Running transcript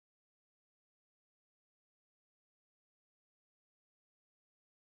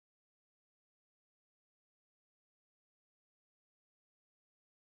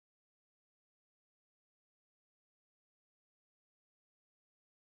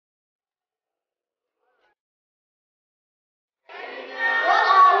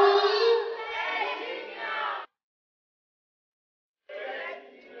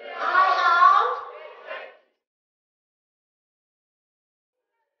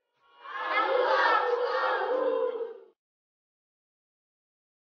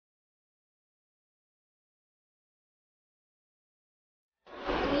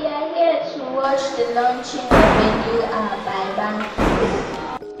watch the launching of a new app by Bankys.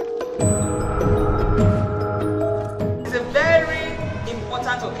 It's a very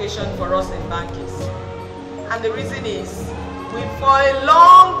important occasion for us in Bankys. And the reason is, for a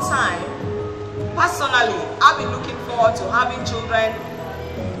long time, personally, I've been looking forward to having children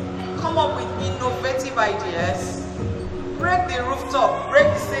come up with innovative ideas, break the rooftop, break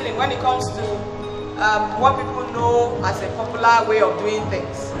the ceiling when it comes to what people know as a popular way of doing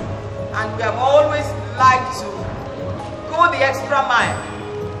things. And we have always liked to go the extra mile,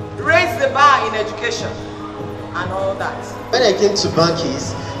 raise the bar in education and all that. When I came to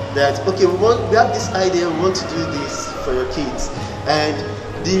Bankys, that okay, we have this idea, we want to do this for your kids, and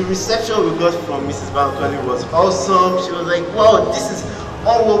the reception we got from Mrs. Bankys was awesome. She was like, wow, this is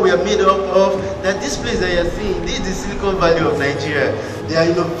all what we are made up of. That this place that you're seeing, this is the Silicon Valley of Nigeria. They are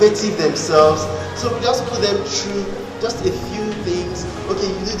innovative themselves, so we just put them through just a few things. Okay,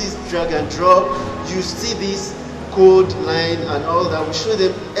 you do this drag and drop, you see this code line and all that. We show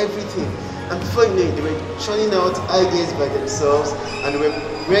them everything, and before you know it, they were churning out ideas by themselves and we're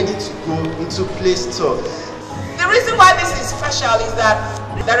ready to go into Play Store. The reason why this is special is that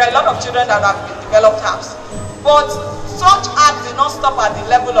there are a lot of children that have developed apps, but such apps did not stop at the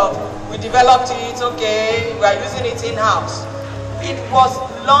level of we developed it, okay, we are using it in-house. It was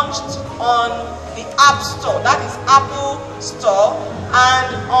launched on the App Store, that is Apple Store,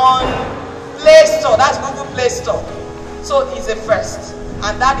 and on Play Store, that's Google Play Store. So it's a first,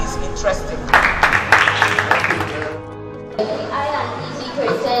 and that is interesting. I and Easy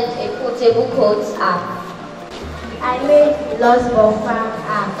created a portable codes app. I made Lost Ball Farm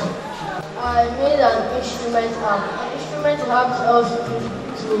app. I made an instrument app. An instrument helps us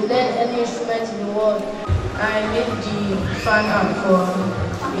to learn any instrument in the world. I made the fan app for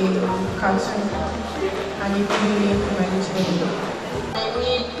a cartoon and a video for my little. I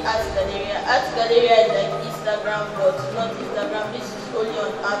made Art Galleria. Art Galleria is like Instagram, but not Instagram. This is only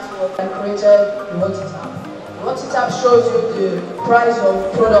on artwork. I created the What It app. The What It app shows you the price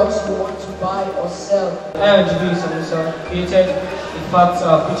of products you want to buy or sell. I created the Fact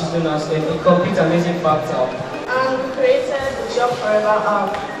app, which is known as a complete amazing Fact app. And we created the Job Forever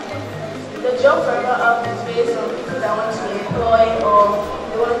app. The Job Forever app is based on people that want to employ or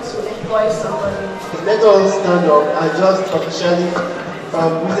they want to employ somebody. Let us stand up and just officially,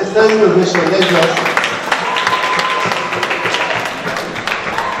 with a standing ovation, let's just.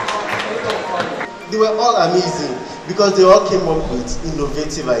 They were all amazing because they all came up with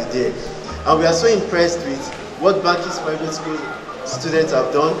innovative ideas. And we are so impressed with what Bankys private school students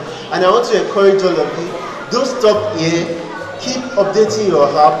have done. And I want to encourage all of you, don't stop here, keep updating your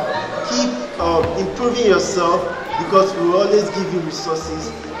app, keep improving yourself, because we will always give you resources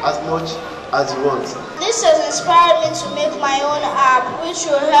as much as you want. This has inspired me to make my own app, which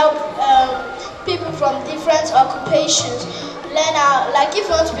will help people from different occupations learn how, like if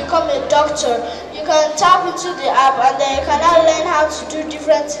you want to become a doctor, you can tap into the app and then you can now learn how to do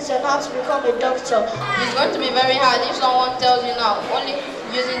different things and how to become a doctor. It's going to be very hard if someone tells you now, only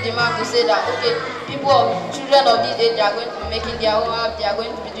using the map to say that, okay, children of this age, they are going to be making their own app, they are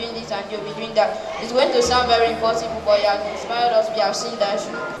going to be doing this and you'll be doing that. It's going to sound very impossible, but you have inspired us, we have seen that.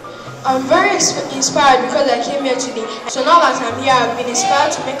 I'm very inspired because I came here today. So now as I'm here, I've been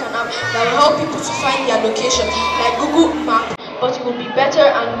inspired to make an app that will help people to find their location, like Google Maps, but it will be better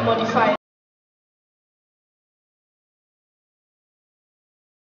and modified.